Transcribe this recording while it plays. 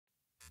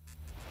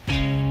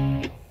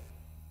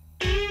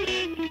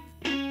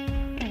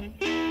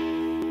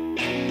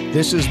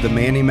This is the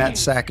Manny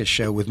Matsakis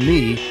Show with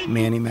me,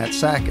 Manny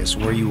Matsakis,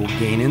 where you will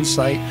gain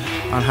insight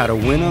on how to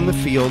win on the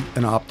field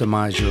and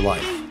optimize your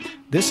life.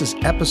 This is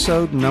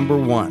episode number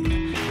 1.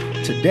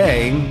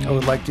 Today, I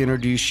would like to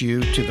introduce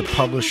you to the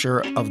publisher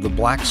of the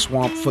Black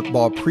Swamp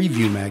Football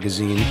Preview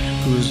magazine,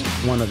 who is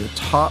one of the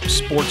top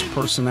sports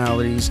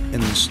personalities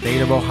in the state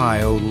of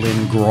Ohio,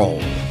 Lynn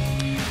Groll.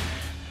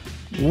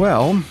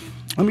 Well,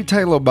 let me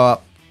tell you a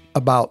little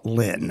about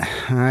Lynn.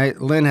 All right,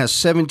 Lynn has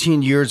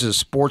 17 years as a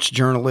sports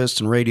journalist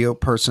and radio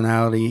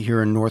personality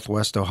here in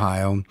Northwest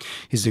Ohio.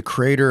 He's the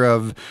creator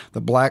of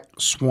the Black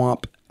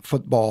Swamp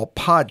Football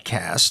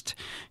Podcast.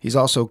 He's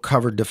also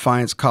covered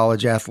Defiance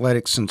College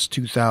athletics since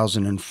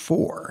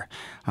 2004.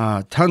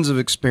 Tons of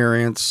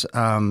experience.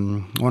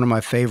 One of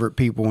my favorite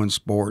people in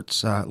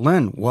sports.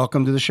 Lynn,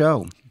 welcome to the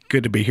show.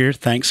 Good to be here.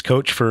 Thanks,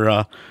 Coach,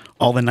 for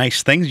all the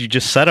nice things you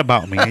just said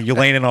about me. You're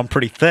laying it on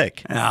pretty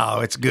thick.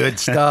 Oh, it's good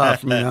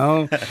stuff, you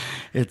know.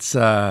 It's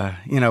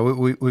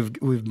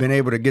we've been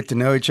able to get to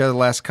know each other the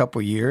last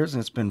couple of years,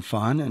 and it's been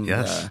fun. And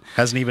yes,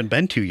 hasn't even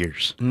been 2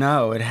 years.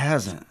 No, it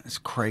hasn't. It's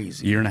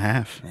crazy. Year and a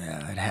half.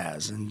 Yeah, it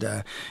has. And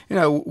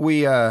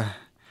we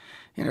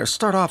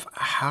start off.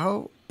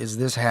 How is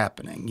this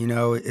happening?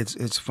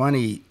 It's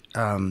funny.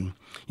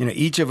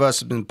 Each of us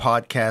have been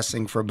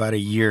podcasting for about a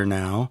year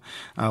now.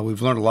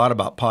 We've learned a lot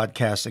about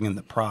podcasting in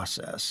the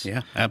process.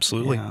 Yeah,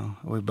 absolutely.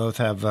 We both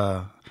have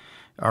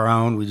our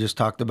own. We just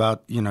talked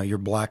about, your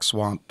Black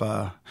Swamp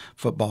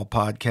football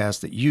podcast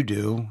that you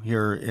do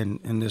here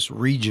in this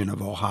region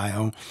of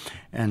Ohio.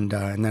 And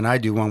then I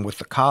do one with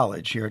the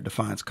college here at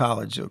Defiance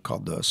College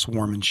called the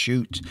Swarm and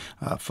Shoot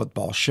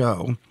football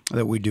show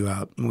that we do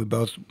out. And we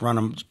both run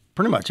them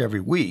pretty much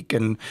every week.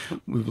 And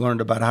we've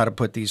learned about how to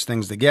put these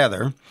things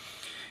together.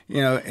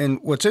 And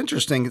what's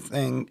interesting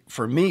thing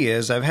for me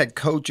is I've had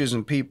coaches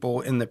and people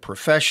in the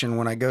profession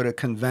when I go to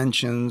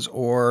conventions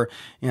or,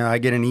 I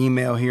get an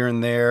email here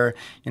and there,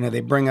 they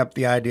bring up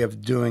the idea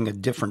of doing a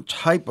different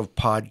type of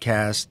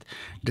podcast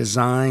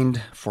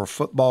designed for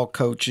football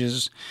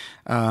coaches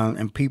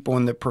and people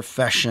in the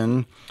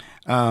profession,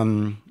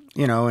 and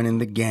in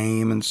the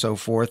game and so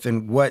forth,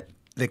 and what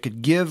they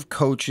could give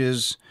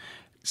coaches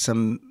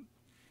some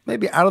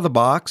maybe out of the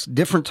box,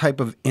 different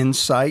type of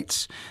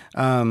insights,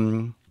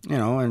 and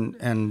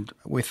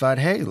we thought,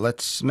 hey,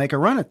 let's make a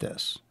run at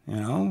this,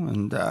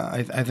 and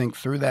I think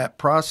through that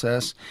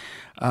process,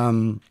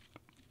 we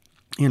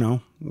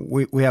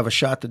have a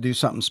shot to do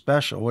something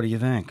special. What do you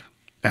think?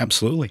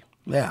 Absolutely.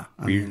 Yeah.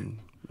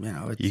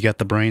 You got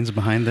the brains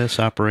behind this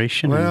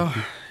operation? Well,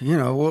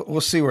 we'll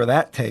see where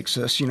that takes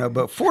us,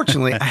 but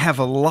fortunately I have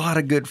a lot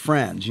of good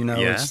friends,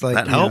 it's like,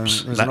 that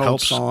helps. There's that an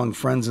helps. old song,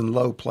 Friends in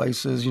Low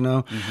Places,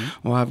 Well,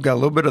 I've got a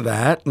little bit of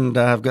that, and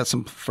I've got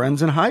some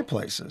friends in high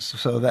places.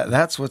 So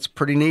that's what's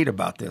pretty neat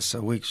about this.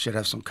 So we should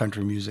have some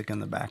country music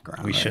in the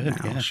background. We should,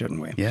 now, shouldn't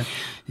we? Yeah.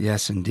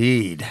 Yes,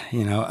 indeed.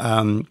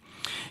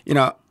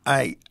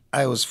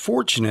 I was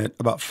fortunate.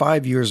 About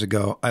 5 years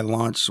ago, I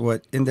launched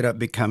what ended up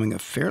becoming a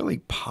fairly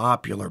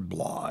popular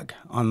blog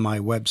on my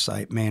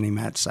website,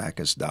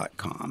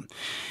 MannyMatsakis.com.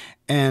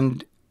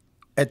 And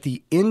at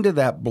the end of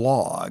that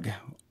blog,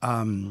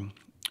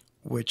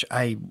 which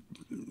I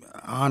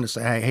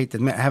honestly, I hate to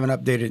admit, I haven't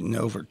updated it in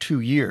over 2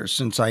 years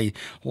since I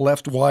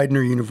left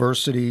Widener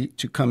University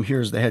to come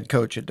here as the head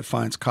coach at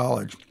Defiance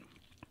College.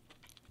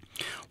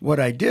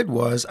 What I did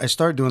was I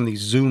started doing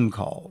these Zoom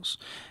calls.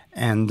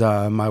 And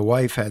my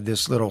wife had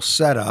this little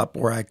setup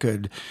where I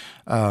could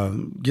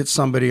get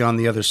somebody on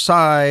the other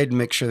side,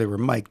 make sure they were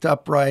mic'd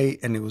up right,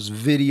 and it was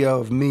video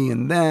of me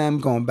and them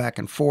going back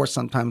and forth.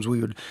 Sometimes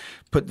we would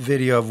put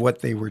video of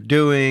what they were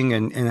doing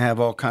and have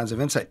all kinds of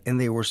insight, and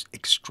they were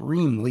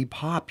extremely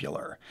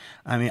popular.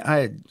 I mean, I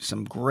had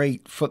some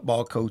great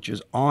football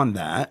coaches on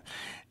that,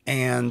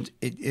 and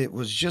it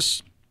was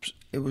just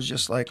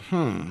like,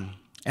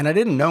 And I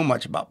didn't know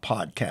much about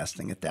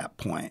podcasting at that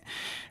point.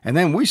 And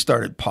then we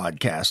started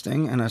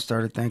podcasting, and I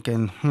started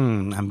thinking,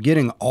 I'm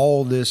getting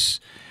all this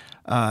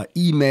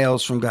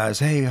emails from guys,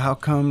 hey, how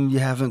come you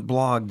haven't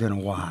blogged in a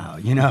while?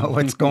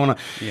 What's going on?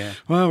 Yeah.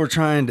 Well, we're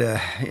trying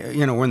to,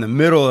 we're in the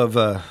middle of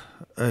a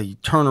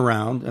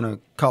turnaround in a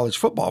college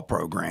football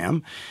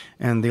program,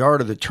 and the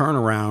art of the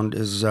turnaround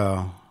is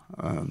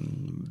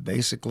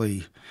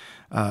basically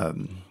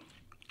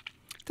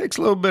takes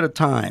a little bit of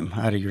time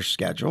out of your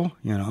schedule,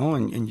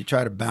 and you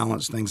try to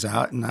balance things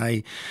out. And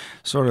I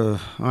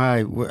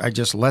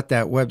just let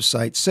that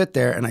website sit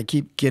there, and I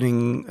keep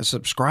getting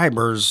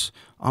subscribers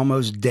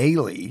almost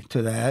daily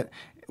to that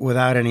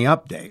without any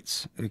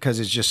updates because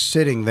it's just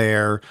sitting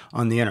there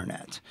on the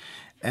internet.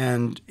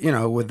 And,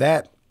 with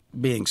that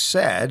being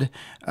said,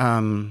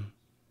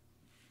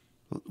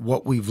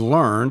 what we've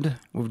learned,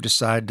 we've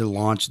decided to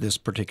launch this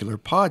particular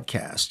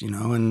podcast,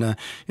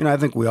 and I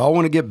think we all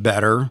want to get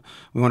better.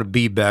 We want to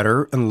be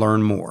better and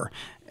learn more.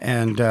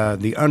 And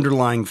the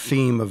underlying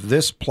theme of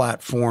this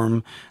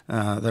platform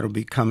that'll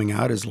be coming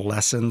out is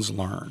lessons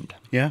learned.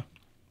 Yeah.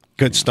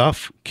 Good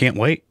stuff. Can't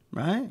wait.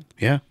 Right?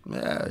 Yeah.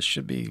 Yeah, it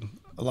should be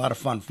a lot of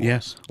fun for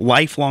Yes. us.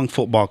 Lifelong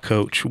football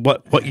coach.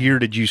 What year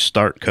did you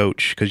start,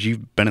 Coach? Because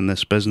you've been in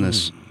this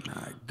business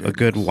a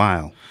good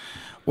while.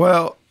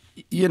 Well,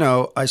 you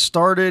know, I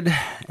started,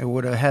 it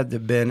would have had to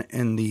have been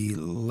in the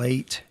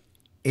late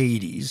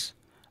 80s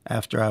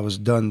after I was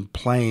done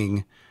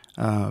playing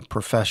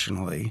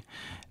professionally.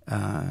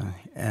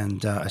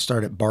 And I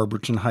started at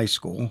Barberton High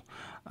School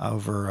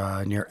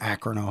over near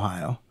Akron,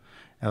 Ohio.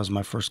 That was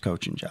my first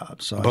coaching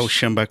job. So Bo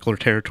Schembechler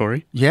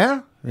territory.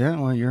 Yeah.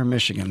 Well, you're a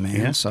Michigan man,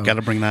 Yeah, so got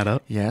to bring that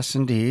up. Yes,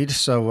 indeed.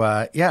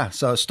 So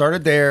so I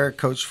started there,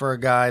 coached for a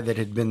guy that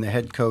had been the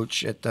head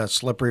coach at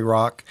Slippery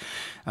Rock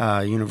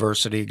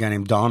University, a guy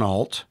named Don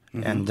Alt.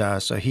 Mm-hmm.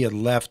 And so he had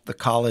left the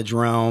college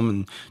realm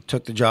and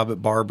took the job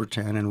at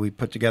Barberton, and we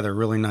put together a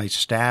really nice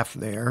staff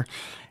there.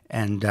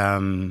 And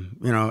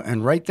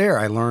and right there,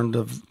 I learned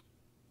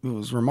it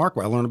was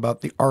remarkable. I learned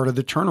about the art of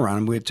the turnaround.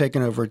 And we had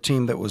taken over a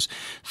team that was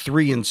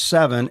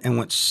 3-7 and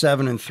went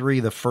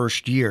 7-3 the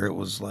first year. It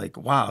was like,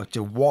 wow,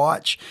 to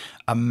watch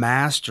a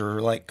master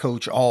like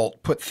Coach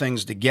Alt put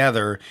things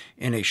together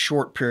in a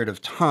short period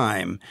of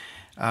time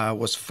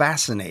was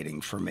fascinating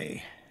for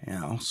me.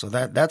 So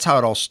that's how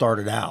it all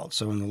started out.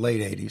 So in the late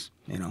 80s,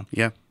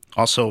 Yeah.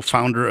 Also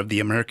founder of the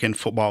American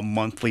Football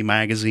Monthly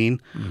magazine,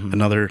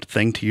 another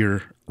thing to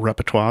your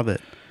repertoire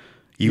that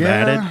you've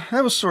added.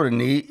 That was sort of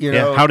neat.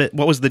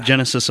 What was the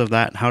genesis of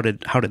that? How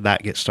did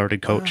that get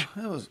started, Coach?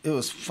 It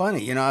was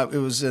funny. It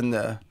was it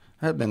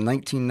had been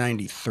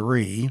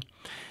 1993,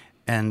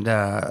 and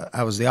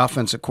I was the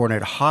offensive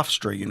coordinator at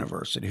Hofstra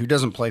University, who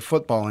doesn't play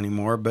football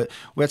anymore, but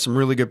we had some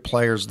really good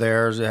players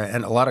there,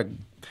 and a lot of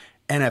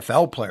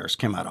NFL players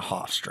came out of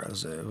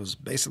Hofstra. It was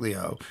basically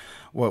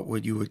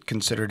what you would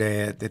consider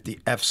at the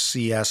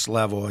FCS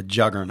level a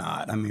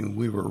juggernaut. I mean,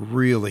 we were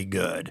really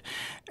good,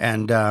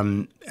 and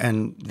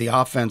the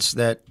offense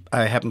that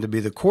I happened to be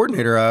the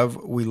coordinator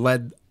of, we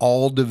led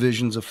all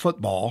divisions of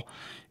football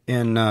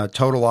in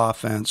total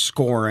offense,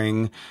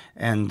 scoring,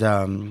 and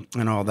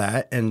all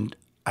that. And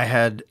I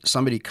had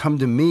somebody come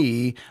to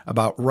me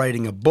about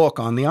writing a book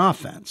on the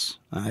offense,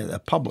 a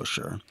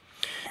publisher.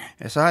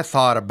 And so I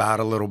thought about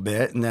it a little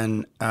bit, and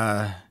then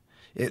I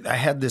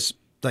had this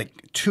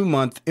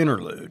 2-month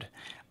interlude.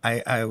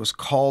 I was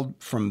called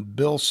from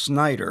Bill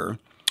Snyder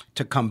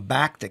to come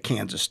back to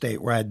Kansas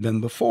State, where I'd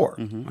been before,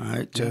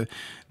 right, to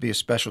be a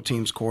special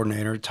teams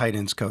coordinator, tight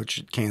ends coach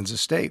at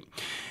Kansas State.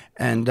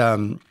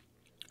 And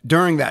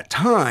during that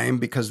time,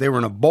 because they were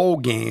in a bowl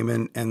game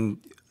and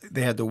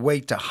they had to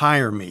wait to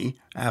hire me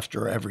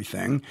after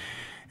everything,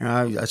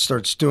 I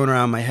started stewing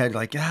around my head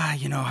like,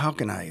 how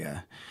can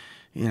I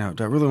do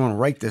I really want to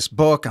write this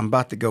book? I'm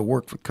about to go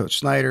work for Coach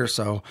Snyder.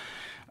 So,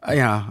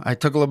 I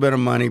took a little bit of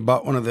money,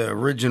 bought one of the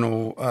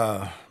original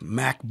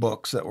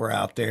MacBooks that were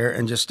out there,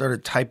 and just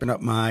started typing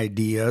up my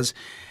ideas.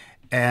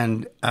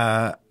 And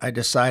I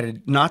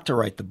decided not to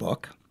write the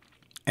book.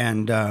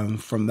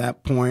 And from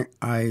that point,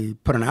 I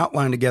put an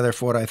outline together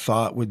for what I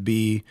thought would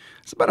be,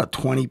 it's about a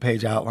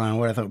 20-page outline,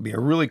 what I thought would be a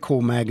really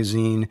cool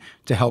magazine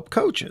to help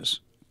coaches,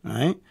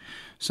 right?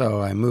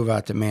 So I move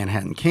out to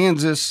Manhattan,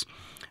 Kansas.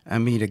 I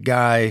meet a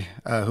guy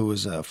who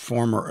was a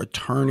former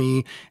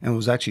attorney and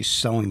was actually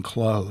selling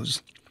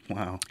clothes.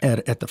 Wow!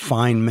 At the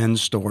fine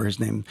men's store. His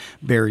name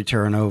Barry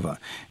Terranova,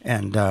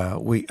 and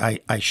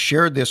I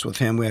shared this with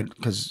him. We had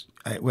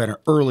an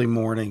early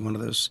morning, one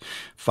of those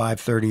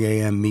 5:30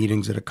 a.m.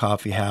 meetings at a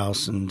coffee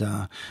house, and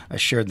I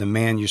shared the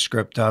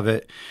manuscript of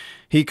it.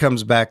 He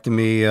comes back to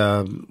me,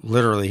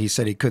 literally, he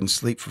said he couldn't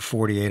sleep for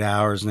 48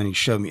 hours, and then he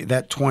showed me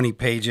that 20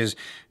 pages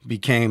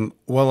became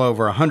well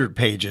over 100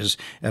 pages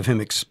of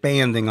him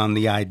expanding on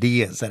the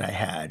ideas that I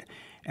had.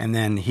 And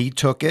then he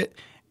took it,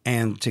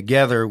 and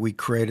together we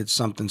created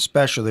something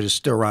special that is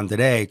still around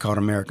today called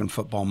American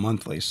Football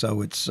Monthly.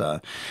 So it's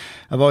I've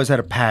always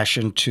had a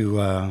passion to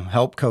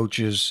help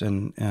coaches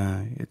and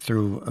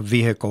through a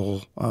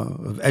vehicle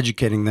of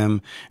educating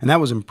them, and that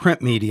was in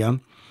print media.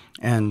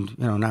 And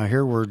now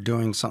here we're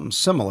doing something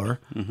similar.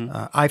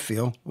 I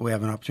feel we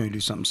have an opportunity to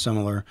do something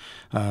similar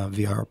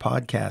via our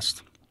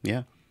podcast.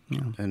 Yeah.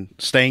 And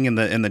staying in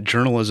the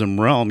journalism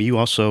realm, you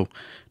also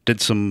did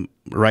some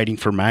writing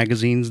for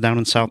magazines down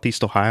in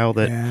Southeast Ohio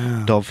that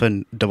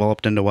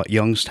developed into what,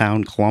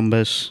 Youngstown,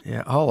 Columbus?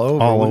 Yeah,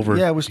 all over.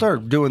 Yeah, we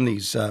started doing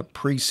these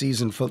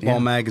preseason football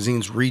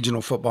magazines,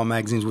 regional football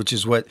magazines, which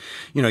is what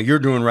you're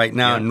doing right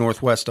now in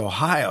Northwest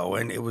Ohio.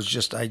 And it was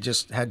just I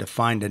just had to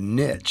find a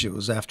niche. It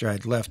was after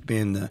I'd left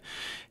being the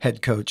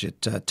head coach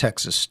at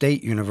Texas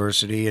State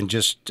University, and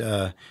just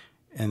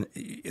and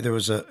there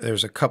was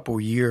a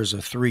couple years,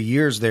 3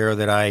 years there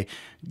that I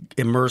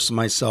immersed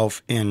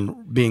myself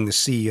in being the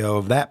CEO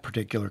of that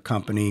particular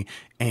company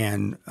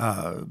and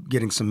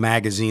getting some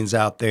magazines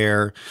out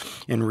there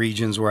in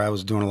regions where I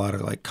was doing a lot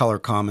of color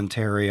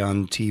commentary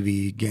on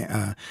TV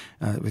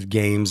with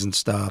games and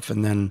stuff,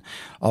 and then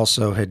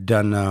also had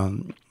done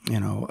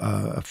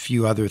a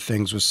few other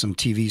things with some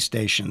TV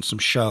stations, some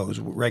shows,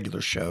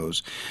 regular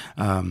shows.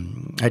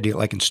 I did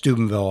in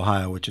Steubenville,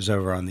 Ohio, which is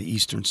over on the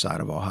eastern side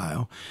of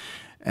Ohio.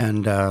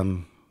 And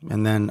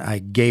then I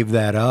gave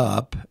that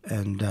up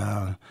and,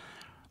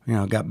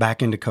 got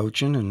back into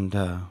coaching and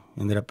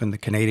ended up in the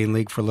Canadian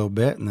League for a little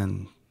bit and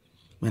then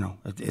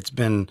it's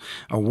been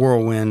a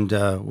whirlwind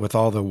with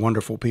all the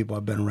wonderful people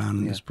I've been around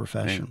in this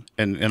profession.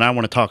 And I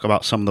want to talk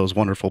about some of those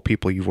wonderful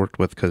people you've worked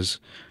with, because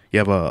you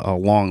have a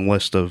long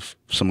list of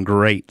some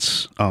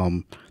greats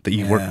that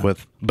you've worked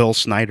with. Bill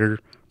Snyder,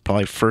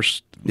 probably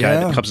first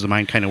guy that comes to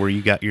mind, kind of where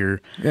you got your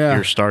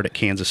start at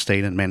Kansas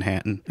State in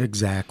Manhattan.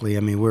 Exactly. I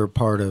mean, we were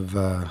part of,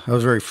 I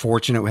was very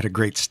fortunate. We had a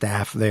great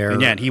staff there.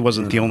 And he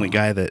wasn't the only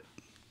guy that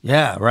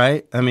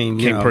right. I mean,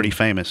 became pretty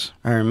famous.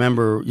 I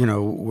remember,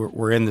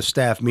 we're in the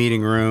staff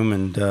meeting room,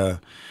 and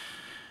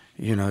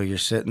you're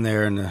sitting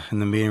there in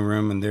the meeting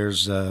room, and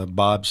there's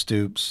Bob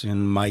Stoops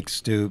and Mike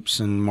Stoops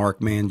and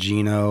Mark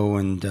Mangino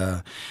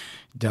and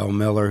Del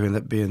Miller, who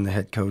ended up being the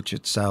head coach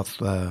at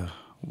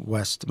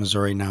West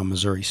Missouri, now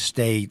Missouri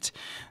State.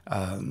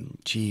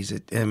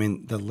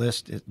 The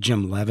list is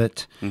Jim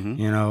Levitt. I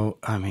don't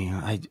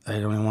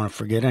even want to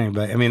forget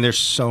anybody. I mean, there's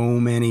so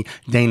many.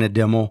 Dana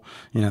Dimmel,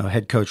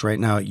 head coach right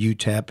now at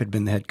UTEP, had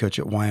been the head coach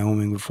at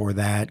Wyoming before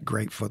that.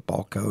 Great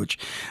football coach.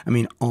 I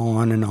mean,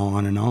 on and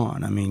on and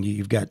on. I mean,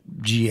 you've got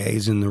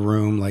GAs in the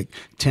room like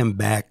Tim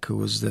Beck, who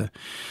was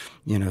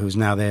who's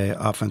now the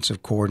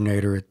offensive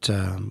coordinator at,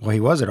 he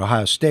was at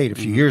Ohio State a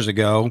few years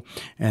ago,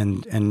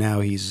 and now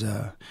he's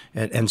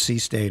at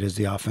NC State as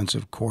the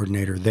offensive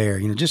coordinator there.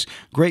 Just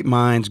great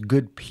minds,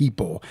 good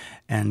people.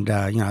 And,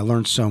 I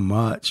learned so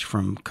much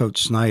from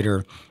Coach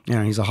Snyder.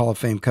 He's a Hall of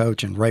Fame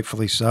coach, and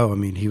rightfully so. I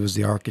mean, he was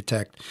the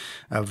architect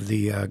of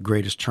the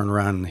greatest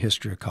turnaround in the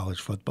history of college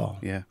football.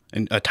 Yeah,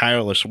 and a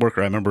tireless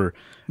worker. I remember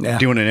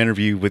doing an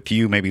interview with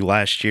you maybe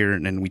last year,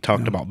 and we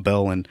talked about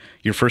Bill, and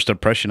your first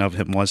impression of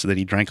him was that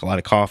he drank a lot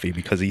of coffee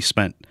because he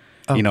spent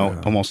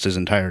almost his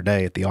entire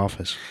day at the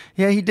office.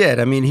 Yeah, he did.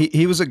 I mean,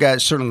 he was a guy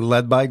that certainly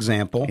led by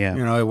example. Yeah.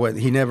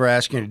 He never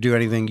asked you to do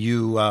anything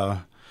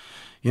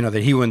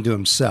that he wouldn't do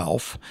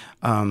himself.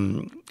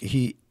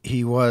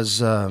 He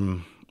was a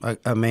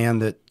man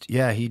that,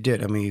 he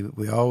did. I mean,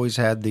 we always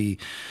had the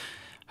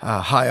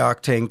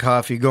high-octane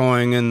coffee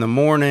going in the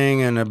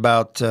morning, and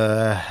about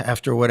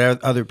after what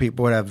other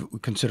people would have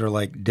consider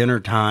like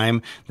dinner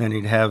time, then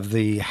he'd have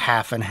the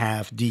half and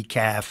half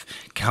decaf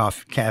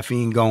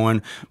caffeine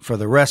going for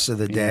the rest of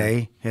the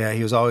day. Yeah,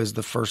 he was always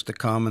the first to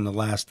come and the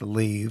last to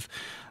leave.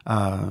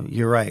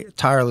 You're right,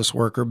 tireless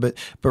worker, but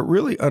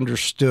really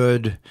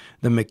understood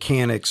the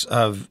mechanics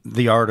of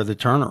the art of the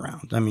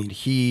turnaround. I mean,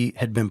 he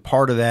had been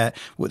part of that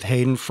with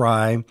Hayden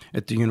Fry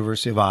at the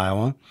University of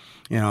Iowa.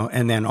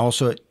 And then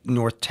also at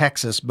North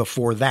Texas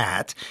before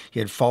that. He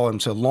had followed him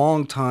to a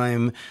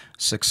long-time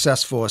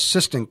successful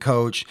assistant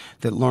coach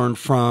that learned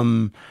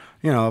from,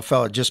 a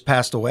fellow that just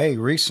passed away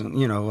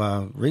recently,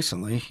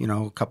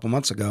 a couple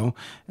months ago,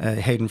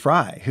 Hayden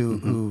Fry,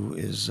 who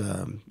is,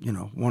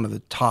 one of the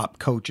top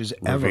coaches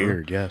ever.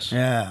 Revered, yes.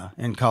 Yeah,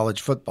 in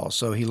college football.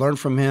 So he learned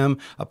from him,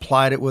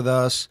 applied it with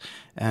us,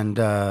 and,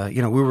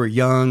 we were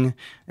young,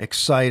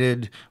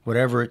 excited,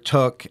 whatever it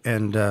took,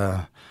 and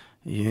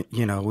we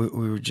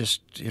were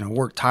just,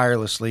 worked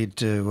tirelessly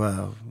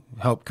to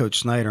help Coach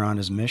Snyder on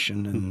his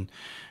mission,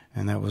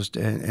 and that was,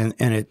 and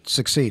it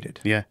succeeded.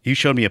 Yeah. You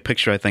showed me a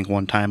picture, I think,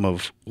 one time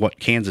of what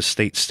Kansas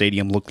State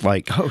Stadium looked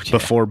like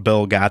before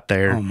Bill got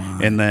there. Oh, my.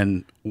 And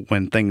then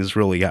when things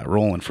really got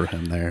rolling for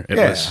him there,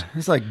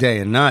 it's like day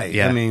and night.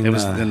 Yeah. I mean, it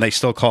was, and they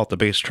still call it the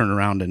biggest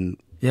turnaround in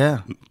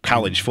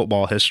college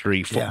football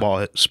history,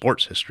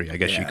 sports history, I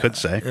guess you could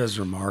say. It was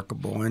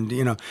remarkable.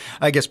 And,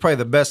 I guess probably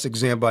the best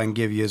example I can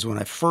give you is when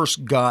I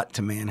first got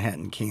to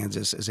Manhattan,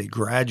 Kansas as a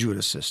graduate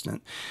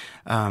assistant.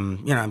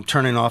 I'm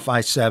turning off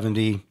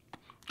I-70,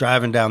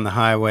 driving down the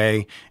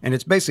highway, and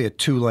it's basically a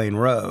two-lane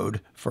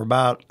road for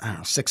about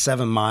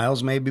 6-7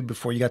 miles maybe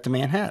before you got to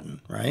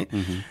Manhattan, right?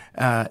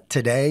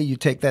 Today, you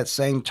take that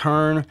same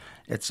turn,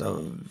 it's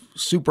a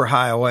super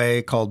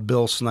highway called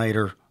Bill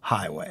Snyder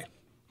Highway.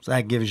 So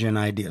that gives you an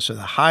idea. So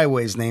the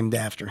highway is named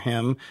after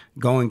him,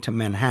 going to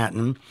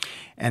Manhattan.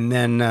 And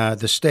then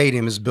the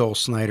stadium is Bill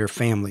Snyder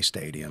Family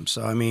Stadium.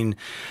 So, I mean,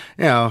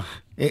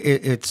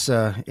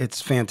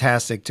 it's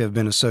fantastic to have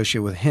been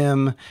associated with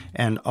him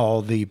and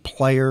all the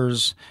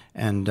players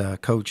and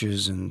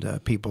coaches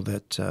and people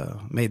that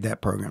made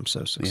that program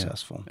so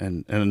successful. Yeah.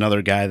 And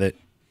another guy that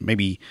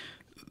maybe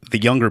the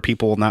younger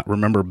people will not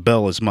remember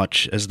Bill as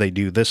much as they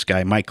do this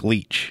guy, Mike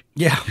Leach.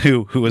 Yeah.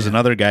 Who is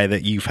another guy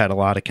that you've had a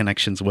lot of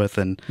connections with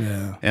and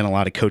a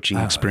lot of coaching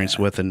experience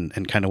with,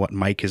 and kind of what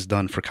Mike has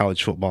done for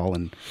college football.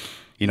 And,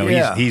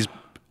 he's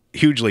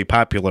hugely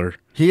popular.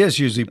 He is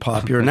hugely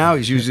popular. Now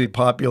he's hugely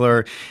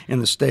popular in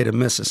the state of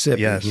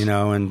Mississippi,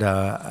 and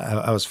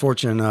I was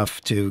fortunate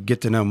enough to get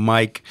to know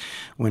Mike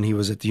when he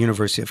was at the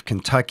University of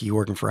Kentucky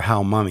working for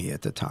Hal Mumme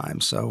at the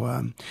time.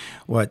 So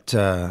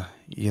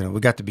we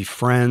got to be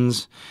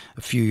friends.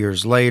 A few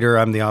years later,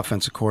 I'm the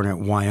offensive coordinator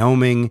at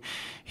Wyoming.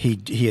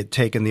 he had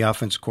taken the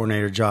offense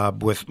coordinator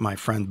job with my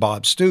friend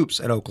Bob Stoops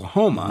at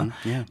Oklahoma,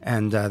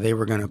 and they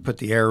were going to put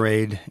the air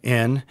raid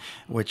in,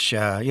 which,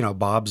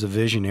 Bob's a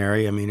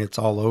visionary. I mean, it's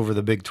all over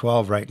the Big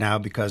 12 right now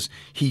because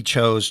he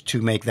chose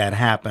to make that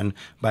happen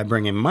by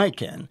bringing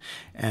Mike in.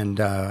 And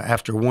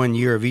after 1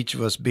 year of each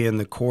of us being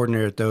the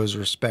coordinator at those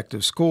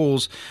respective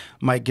schools,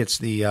 Mike gets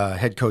the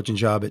head coaching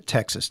job at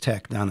Texas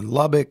Tech down in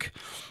Lubbock.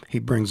 He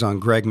brings on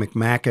Greg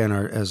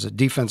McMackin as a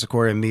defensive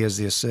coordinator and me as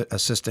the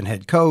assistant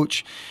head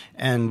coach,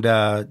 and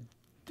a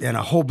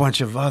whole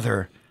bunch of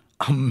other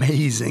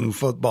amazing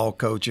football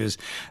coaches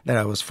that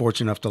I was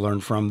fortunate enough to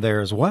learn from there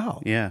as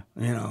well. Yeah.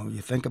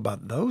 You think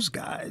about those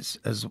guys.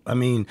 I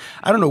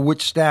don't know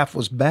which staff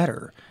was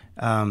better.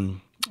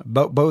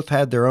 Both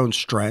had their own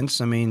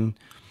strengths. I mean,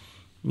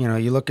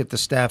 you look at the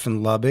staff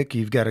in Lubbock,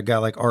 you've got a guy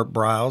like Art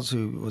Briles,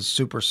 who was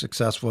super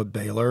successful at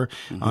Baylor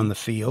on the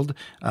field.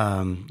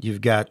 You've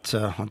got,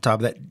 on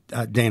top of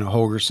that, Dana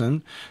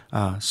Holgerson,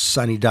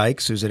 Sonny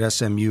Dykes, who's at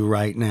SMU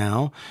right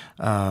now.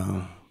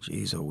 Ruffin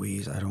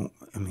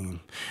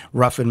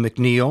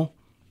McNeil,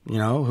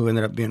 who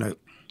ended up being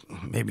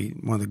maybe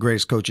one of the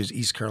greatest coaches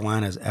East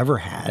Carolina has ever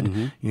had,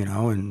 and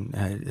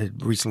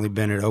had recently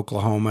been at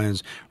Oklahoma.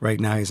 And right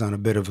now he's on a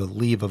bit of a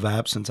leave of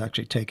absence,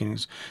 actually take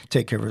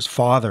care of his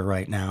father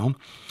right now.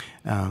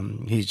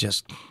 He's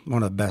just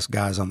one of the best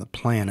guys on the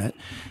planet.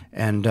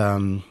 And,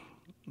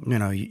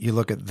 you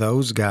look at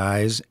those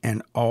guys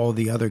and all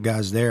the other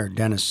guys there.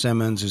 Dennis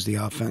Simmons, who's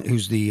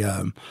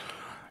the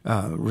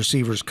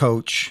receivers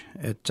coach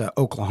at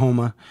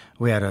Oklahoma.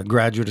 We had a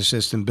graduate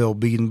assistant, Bill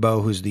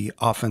Biedenbow, who's the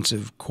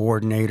offensive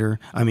coordinator.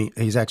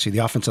 He's actually the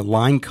offensive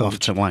line coach.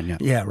 Offensive line, yeah.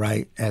 Yeah,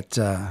 right, at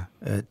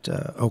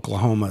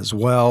Oklahoma as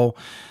well.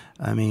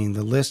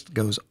 The list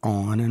goes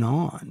on,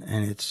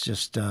 and it's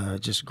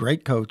just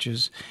great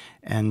coaches.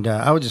 And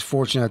I was just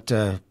fortunate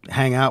to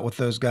hang out with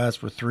those guys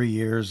for 3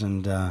 years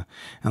and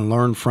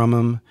learn from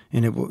them.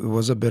 And it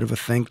was a bit of a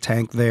think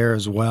tank there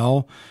as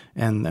well.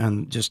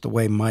 And just the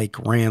way Mike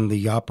ran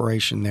the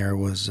operation there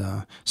was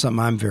something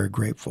I'm very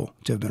grateful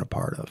to have been a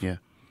part of. Yeah.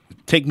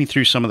 Take me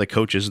through some of the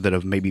coaches that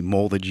have maybe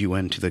molded you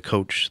into the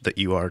coach that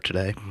you are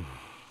today.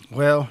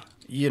 Well,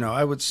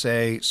 I would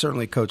say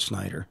certainly Coach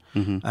Snyder.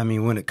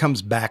 Mm-hmm. When it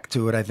comes back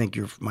to it, I think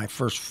my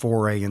first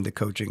foray into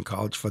coaching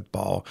college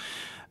football.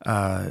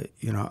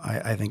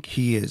 I think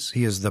he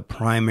is the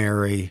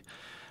primary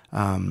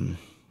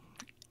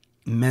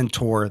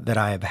mentor that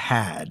I have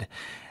had.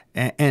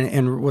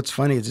 And what's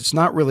funny is it's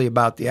not really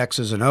about the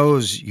X's and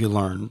O's you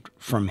learned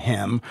from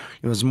him.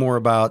 It was more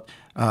about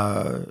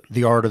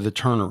the art of the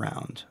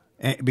turnaround.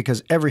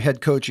 Because every head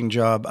coaching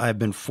job I've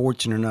been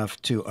fortunate enough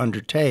to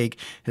undertake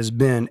has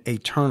been a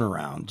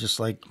turnaround, just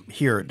like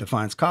here at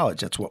Defiance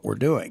College. That's what we're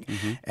doing.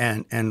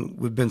 Mm-hmm. And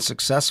we've been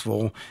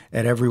successful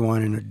at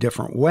everyone in a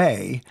different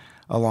way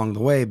along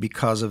the way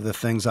because of the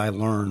things I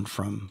learned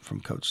from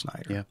Coach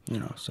Snyder.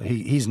 Yeah. So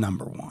he's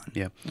number one.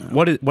 Yeah.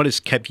 What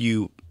has kept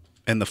you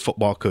in the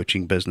football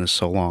coaching business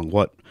so long?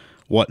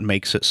 What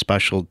makes it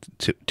special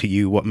to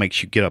you? What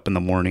makes you get up in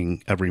the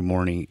morning, every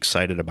morning,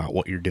 excited about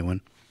what you're doing?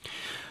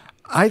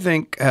 I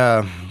think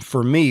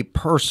for me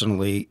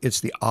personally, it's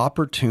the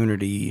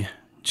opportunity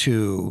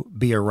to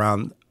be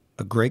around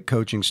a great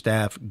coaching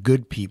staff,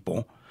 good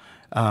people,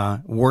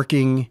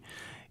 working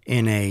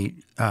in a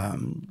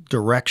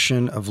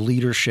direction of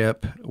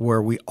leadership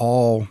where we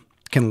all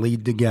can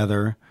lead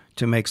together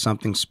to make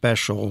something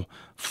special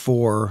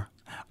for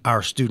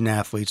our student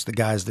athletes, the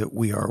guys that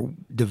we are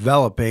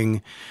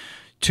developing,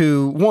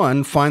 to,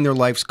 one, find their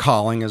life's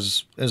calling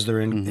as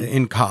they're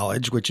in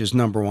college, which is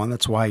number one.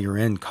 That's why you're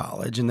in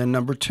college. And then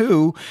number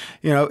two,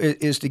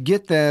 is to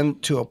get them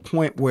to a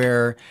point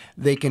where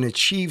they can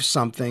achieve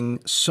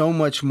something so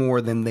much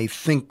more than they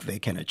think they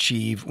can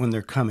achieve when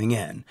they're coming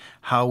in.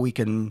 How we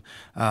can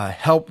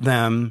help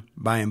them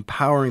by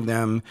empowering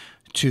them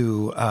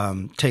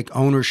to take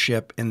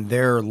ownership in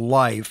their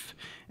life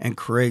and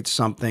create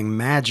something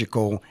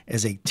magical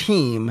as a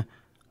team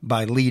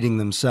by leading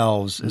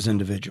themselves as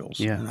individuals.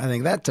 Yeah. And I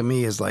think that to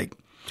me is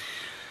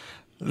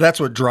that's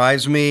what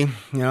drives me,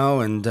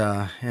 and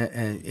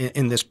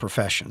in this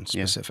profession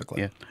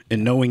specifically. Yeah.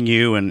 And knowing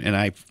you, and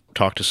I've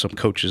talked to some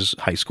coaches,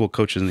 high school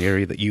coaches in the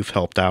area that you've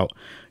helped out,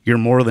 you're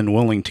more than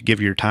willing to give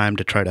your time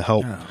to try to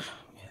help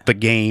the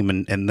game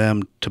and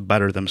them to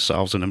better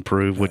themselves and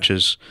improve, which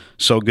is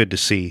so good to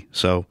see.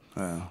 So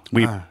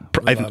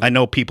I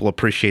know people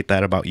appreciate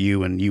that about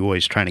you, and you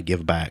always trying to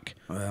give back.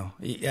 Well,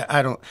 yeah,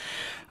 I don't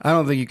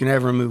think you can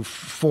ever move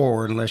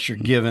forward unless you're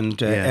given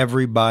to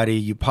everybody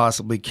you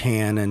possibly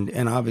can.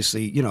 And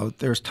obviously,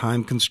 there's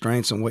time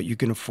constraints on what you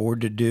can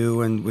afford to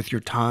do and with your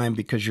time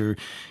because you're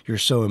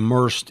so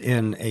immersed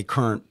in a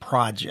current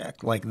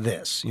project like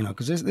this,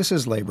 because this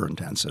is labor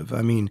intensive.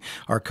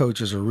 Our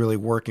coaches are really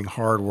working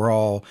hard. We're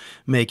all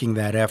making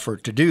that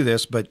effort to do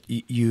this, but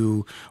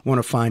you want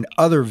to find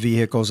other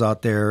vehicles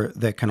out there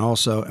that can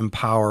also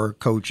empower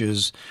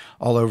coaches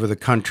all over the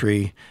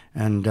country.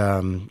 And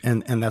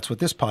that's what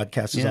this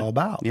podcast is all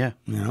about. Yeah.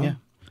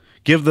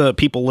 Give the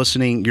people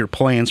listening your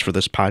plans for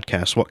this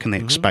podcast. What can they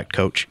expect,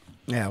 Coach?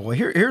 Yeah, well,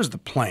 here's the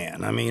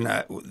plan. I mean,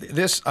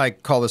 I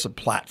call this a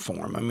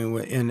platform. I mean,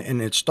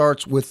 and it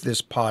starts with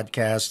this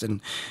podcast,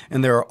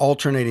 and there are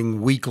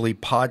alternating weekly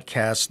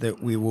podcasts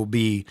that we will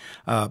be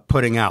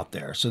putting out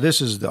there. So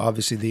this is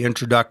obviously the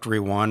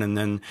introductory one, and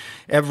then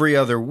every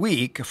other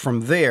week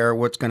from there,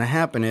 what's going to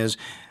happen is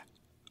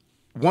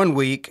one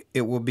week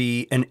it will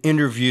be an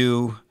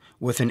interview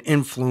with an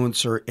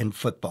influencer in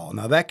football.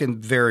 Now, that can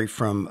vary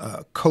from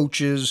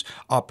coaches,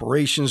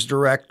 operations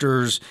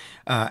directors,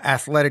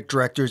 athletic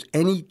directors,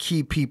 any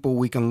key people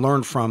we can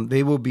learn from.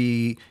 They will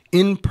be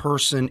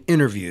in-person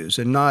interviews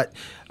and not,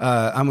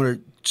 I'm going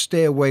to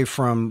stay away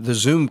from the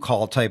Zoom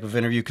call type of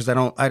interview because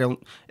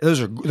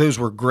those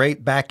were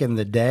great back in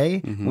the day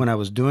when I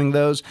was doing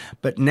those,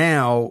 but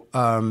now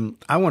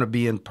I want to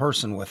be in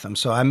person with them.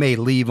 So I may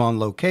leave on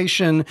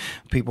location,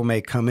 people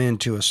may come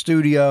into a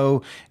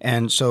studio,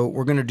 and so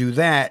we're going to do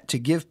that to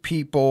give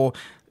people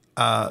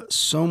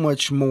so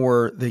much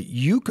more that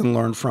you can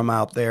learn from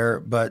out there,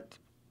 but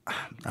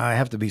I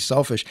have to be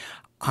selfish.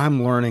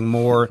 I'm learning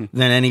more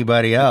than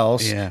anybody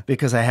else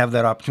because I have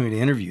that opportunity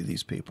to interview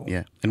these people.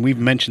 Yeah. And we've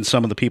mentioned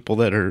some of the people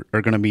that are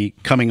going to be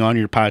coming on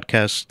your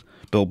podcast.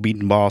 Bill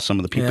Beatonbaugh, some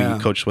of the people you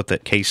coached with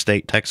at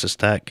K-State, Texas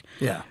Tech.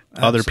 Yeah.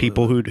 Other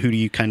people, who do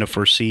you kind of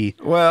foresee?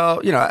 Well,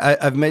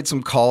 I've made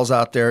some calls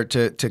out there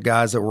to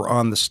guys that were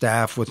on the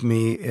staff with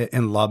me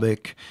in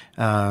Lubbock,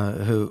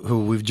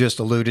 who we've just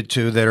alluded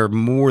to, that are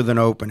more than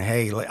open.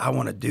 Hey, I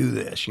want to do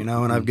this, and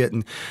I'm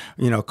getting,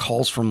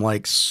 calls from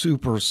like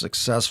super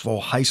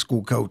successful high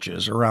school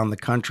coaches around the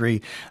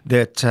country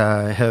that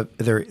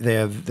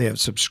they have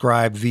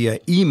subscribed via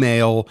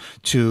email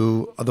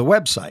to the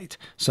website.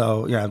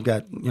 So I've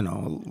got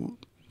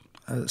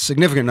a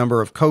significant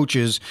number of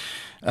coaches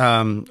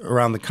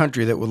around the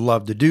country that would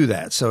love to do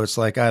that. So it's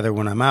like either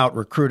when I'm out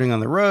recruiting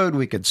on the road,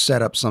 we could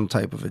set up some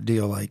type of a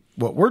deal like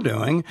what we're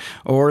doing,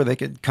 or they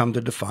could come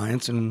to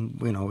Defiance and,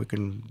 we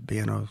can be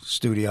in a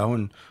studio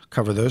and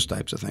cover those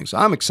types of things. So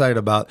I'm excited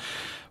about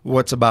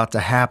what's about to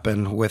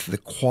happen with the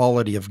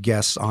quality of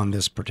guests on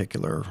this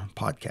particular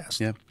podcast.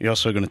 Yeah. You're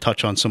also going to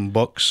touch on some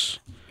books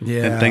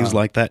and things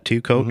like that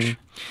too, Coach.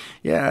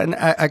 Yeah, and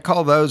I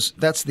call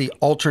that's the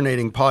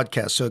alternating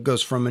podcast. So it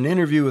goes from an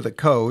interview with a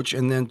coach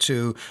and then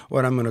to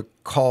what I'm going to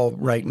call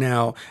right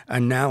now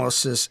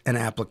analysis and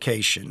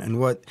application. And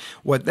what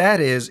that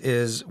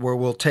is where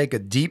we'll take a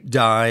deep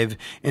dive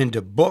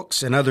into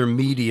books and other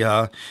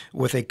media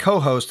with a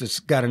co-host that's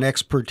got an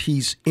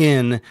expertise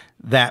in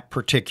that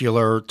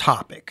particular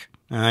topic.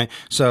 All right.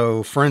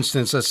 So, for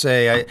instance, let's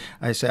say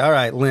I say, all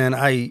right, Lynn,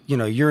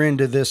 you're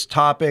into this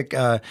topic.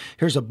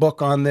 Here's a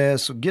book on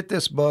this. Get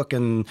this book,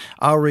 and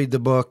I'll read the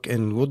book,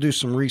 and we'll do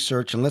some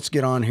research, and let's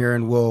get on here,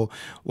 and we'll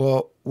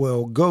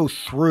go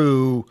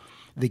through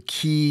the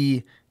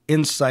key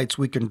insights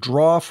we can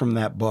draw from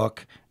that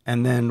book.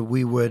 And then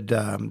we would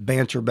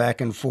banter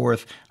back and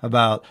forth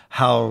about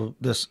how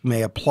this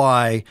may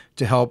apply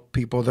to help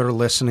people that are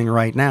listening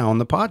right now on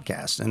the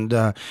podcast. And,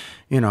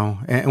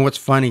 and what's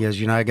funny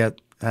is,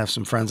 I have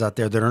some friends out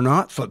there that are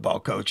not football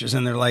coaches,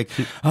 and they're like,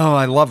 oh,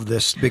 I love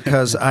this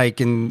because I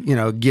can,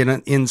 get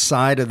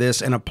inside of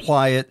this and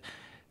apply it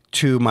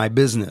to my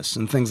business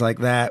and things like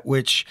that,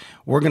 which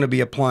we're going to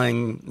be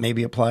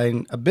maybe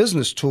applying a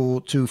business tool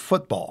to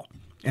football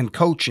and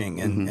coaching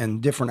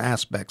and different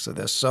aspects of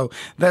this. So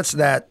that's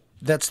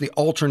the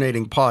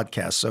alternating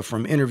podcast. So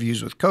from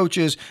interviews with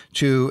coaches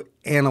to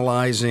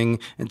analyzing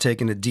and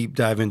taking a deep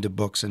dive into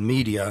books and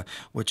media,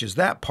 which is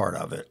that part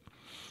of it.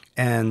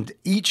 And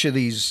each of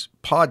these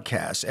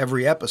podcasts,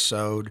 every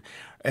episode,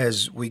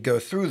 as we go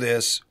through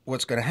this,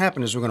 what's going to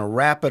happen is we're going to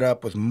wrap it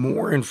up with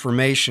more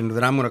information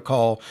that I'm going to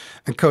call,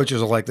 and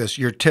coaches are like this,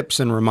 your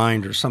tips and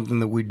reminders, something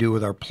that we do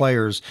with our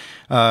players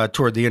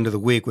toward the end of the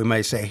week. We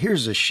may say,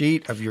 here's a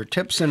sheet of your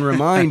tips and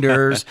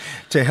reminders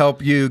to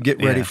help you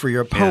get ready for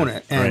your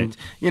opponent. And,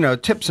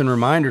 tips and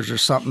reminders are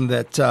something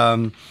that,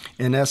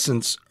 in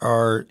essence,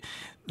 are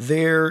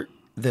there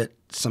that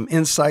some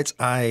insights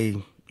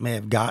I may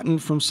have gotten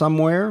from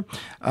somewhere.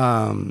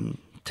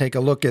 Take a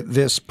look at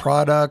this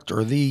product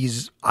or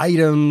these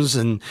items,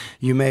 and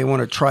you may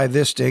want to try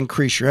this to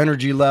increase your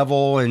energy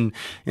level, and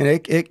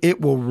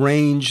it will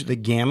range the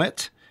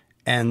gamut.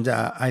 And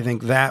I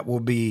think that will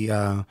be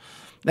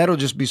that'll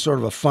just be sort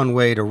of a fun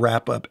way to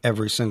wrap up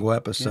every single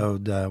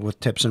episode with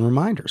tips and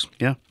reminders.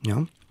 Yeah.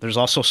 There's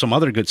also some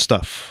other good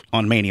stuff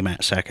on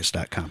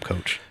MannyMatsakis.com,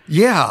 Coach.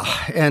 Yeah,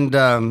 and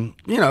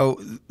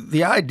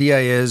the idea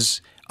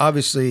is,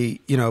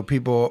 obviously,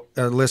 people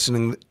are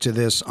listening to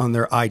this on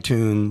their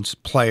iTunes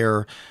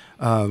player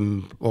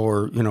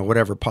or,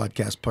 whatever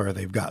podcast player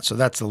they've got. So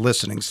that's the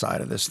listening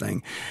side of this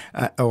thing.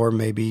 Or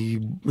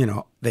maybe,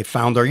 they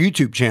found our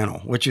YouTube channel,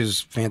 which is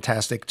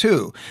fantastic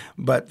too.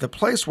 But the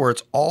place where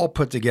it's all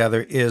put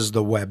together is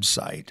the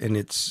website.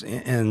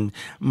 And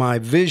my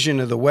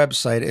vision of the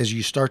website, as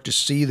you start to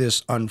see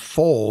this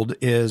unfold,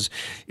 is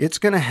it's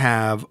going to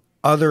have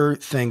other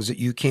things that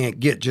you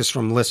can't get just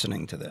from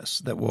listening to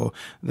this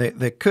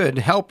that could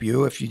help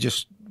you if you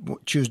just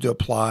choose to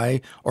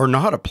apply or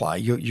not apply.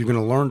 You're going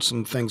to learn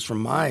some things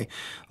from my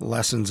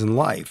lessons in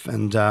life.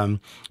 And,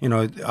 you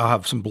know, I'll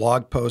have some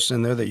blog posts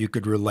in there that you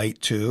could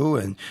relate to,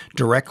 and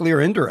directly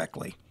or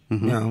indirectly.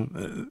 You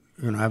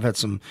know, I've had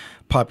some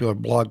popular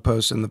blog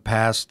posts in the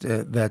past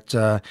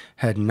that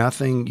had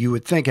nothing, you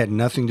would think had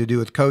nothing to do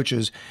with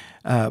coaches,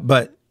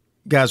 but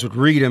guys would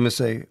read them and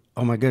say,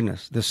 oh my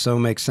goodness, this so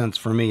makes sense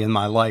for me in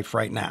my life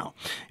right now.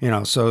 You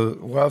know, so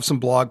we'll have some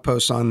blog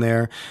posts on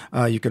there.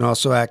 You can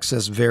also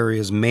access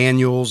various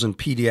manuals and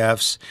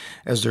PDFs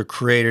as they're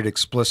created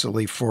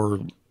explicitly for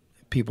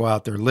people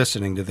out there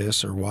listening to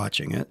this or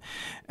watching it.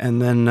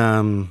 And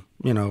then,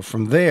 you know,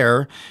 from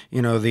there,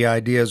 you know, the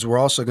idea is we're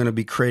also going to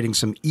be creating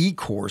some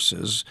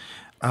e-courses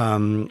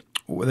that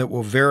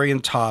will vary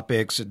in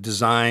topics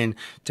designed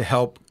to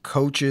help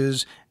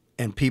coaches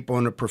and people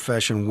in the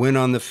profession win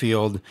on the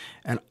field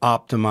and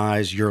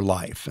optimize your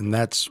life. And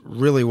that's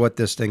really what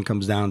this thing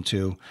comes down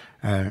to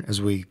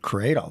as we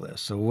create all this.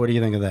 So what do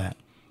you think of that?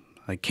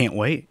 I can't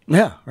wait.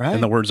 Yeah, right.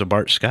 In the words of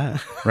Bart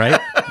Scott, right?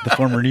 The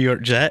former New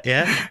York Jet,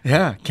 yeah.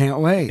 Yeah, can't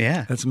wait.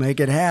 Yeah. Let's make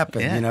it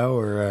happen, you know,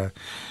 or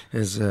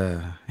as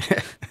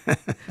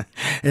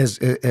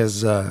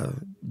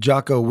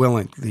Jocko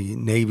Willink, the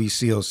Navy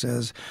SEAL,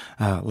 says,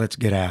 let's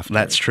get after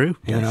That's it. true.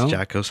 You Yes, know?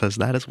 Jocko says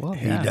that as well.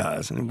 He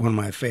does. And one of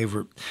my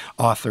favorite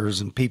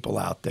authors and people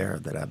out there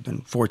that I've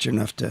been fortunate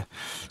enough to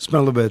spend a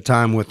little bit of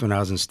time with when I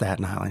was in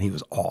Staten Island. He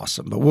was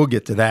awesome. But we'll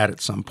get to that at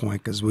some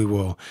point, because we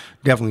will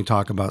definitely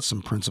talk about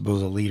some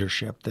principles of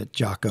leadership that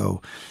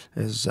Jocko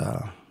is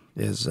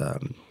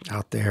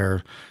out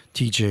there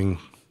teaching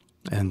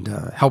and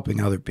helping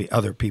other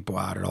people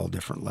out at all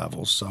different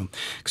levels. So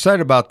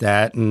excited about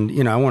that. And,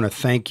 you know, I want to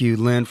thank you,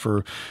 Lynn,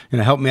 for, you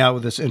know, helping me out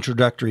with this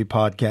introductory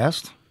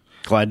podcast.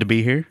 Glad to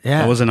be here.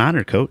 Yeah. It was an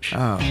honor, Coach.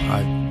 Oh,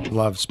 I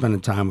love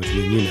spending time with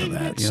you, and you know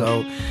that. Yep.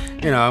 So,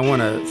 you know, I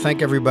want to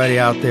thank everybody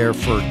out there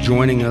for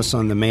joining us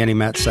on the Manny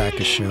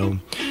Matsakis Show.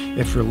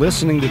 If you're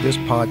listening to this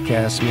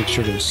podcast, make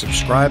sure to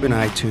subscribe in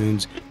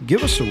iTunes,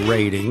 give us a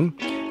rating,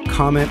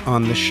 comment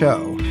on the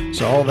show.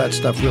 So all that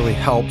stuff really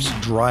helps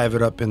drive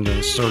it up in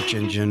the search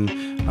engine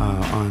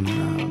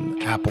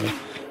on Apple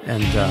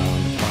and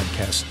on the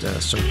podcast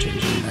search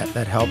engine.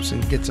 That helps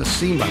and gets us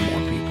seen by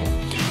more people.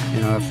 You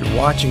know, if you're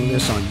watching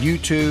this on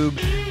YouTube,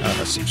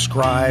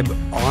 subscribe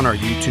on our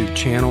YouTube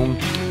channel.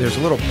 There's a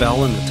little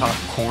bell in the top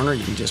corner.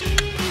 You can just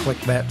click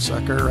that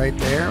sucker right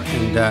there,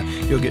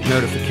 and you'll get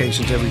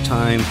notifications every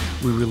time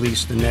we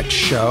release the next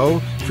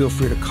show. Feel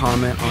free to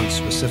comment on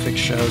specific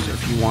shows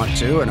if you want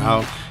to, and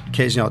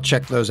occasionally I'll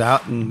check those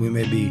out, and we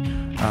may be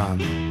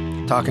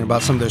talking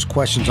about some of those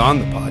questions on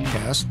the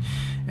podcast.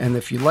 And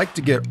if you'd like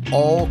to get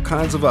all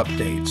kinds of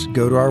updates,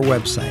 go to our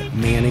website,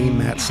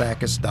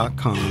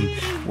 MannyMatsakis.com,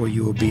 where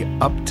you will be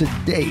up to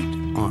date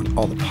on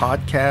all the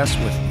podcasts.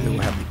 We'll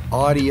have the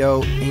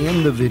audio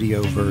and the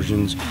video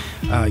versions.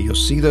 You'll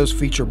see those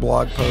feature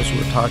blog posts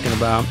we're talking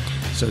about.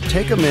 So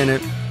take a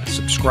minute,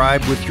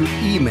 subscribe with your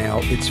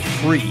email. It's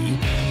free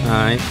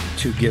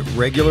to get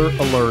regular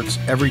alerts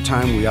every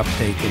time we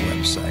update the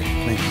website.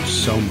 Thank you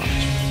so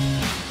much.